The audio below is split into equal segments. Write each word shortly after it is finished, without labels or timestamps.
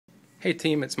Hey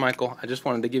team, it's Michael. I just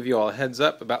wanted to give you all a heads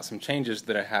up about some changes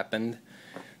that have happened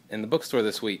in the bookstore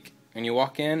this week. When you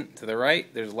walk in, to the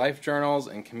right, there's life journals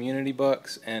and community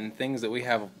books and things that we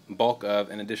have a bulk of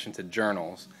in addition to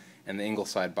journals and the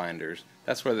Ingleside binders.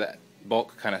 That's where that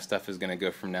bulk kind of stuff is going to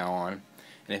go from now on.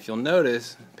 And if you'll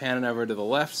notice, panning over to the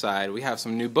left side, we have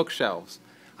some new bookshelves.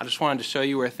 I just wanted to show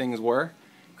you where things were.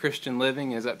 Christian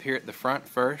Living is up here at the front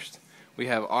first. We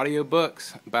have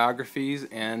audiobooks, biographies,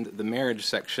 and the marriage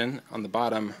section on the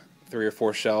bottom 3 or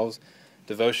 4 shelves.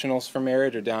 Devotionals for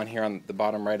marriage are down here on the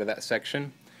bottom right of that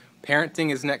section.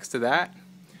 Parenting is next to that.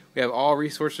 We have all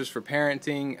resources for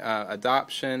parenting,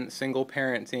 adoption, single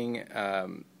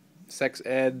parenting, sex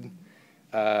ed,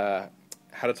 how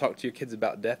to talk to your kids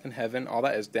about death and heaven. All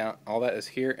that is down. All that is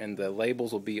here, and the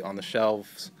labels will be on the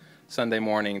shelves Sunday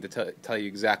morning to tell you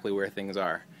exactly where things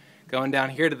are. Going down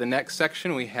here to the next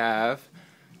section, we have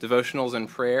devotionals and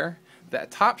prayer.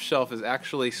 That top shelf is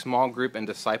actually small group and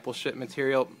discipleship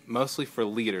material, mostly for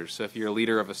leaders. So if you're a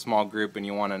leader of a small group and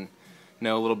you want to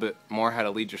know a little bit more how to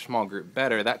lead your small group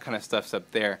better, that kind of stuff's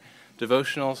up there.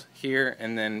 Devotionals here,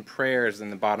 and then prayers in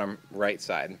the bottom right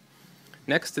side.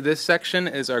 Next to this section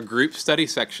is our group study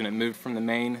section. It moved from the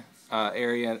main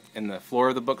area in the floor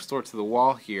of the bookstore to the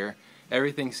wall here.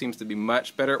 Everything seems to be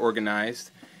much better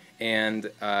organized, and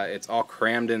it's all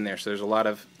crammed in there, so there's a lot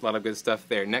of good stuff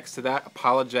there. Next to that,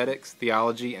 apologetics,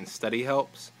 theology, and study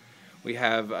helps. We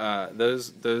have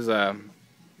those are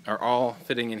all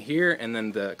fitting in here, and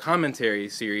then the commentary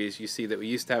series you see that we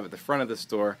used to have at the front of the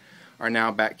store are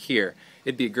now back here.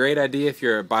 It'd be a great idea if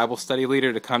you're a Bible study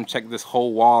leader to come check this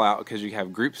whole wall out, because you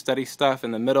have group study stuff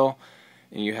in the middle,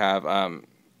 and you have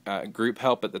group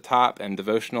help at the top, and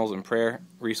devotionals and prayer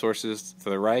resources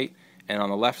to the right. And on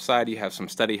the left side, you have some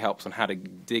study helps on how to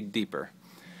dig deeper.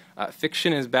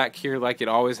 Fiction is back here like it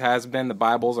always has been. The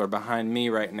Bibles are behind me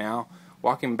right now.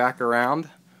 Walking back around,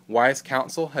 Wise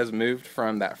Counsel has moved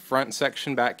from that front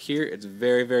section back here. It's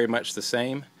very, very much the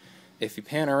same. If you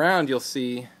pan around, you'll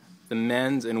see the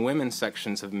men's and women's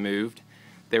sections have moved.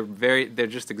 They're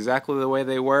just exactly the way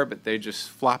they were, but they just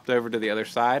flopped over to the other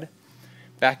side.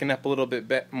 Backing up a little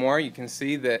bit more, you can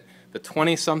see that the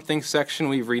 20-something section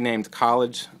we've renamed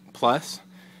College Plus.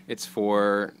 It's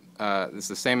for it's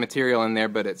the same material in there,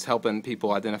 but it's helping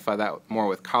people identify that more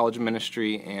with college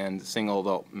ministry and single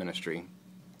adult ministry.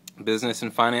 Business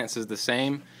and finance is the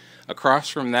same. Across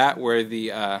from that, where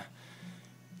the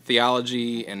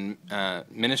theology and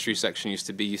ministry section used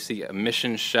to be, you see a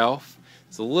mission shelf.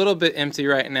 It's a little bit empty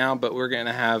right now, but we're going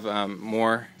to have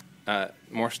more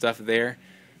stuff there.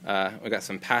 We got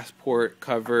some passport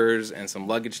covers and some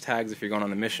luggage tags if you're going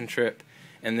on a mission trip,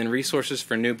 and then resources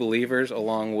for new believers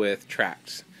along with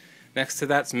tracts. Next to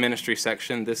that's ministry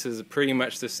section. This is pretty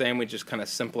much the same. We just kind of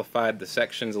simplified the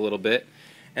sections a little bit.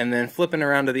 And then flipping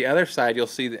around to the other side, you'll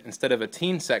see that instead of a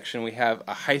teen section, we have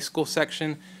a high school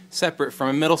section separate from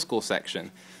a middle school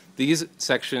section. These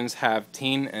sections have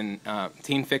teen and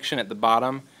teen fiction at the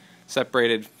bottom,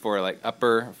 separated for like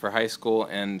upper for high school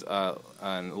and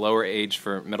lower age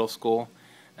for middle school.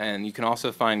 And you can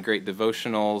also find great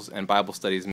devotionals and Bible studies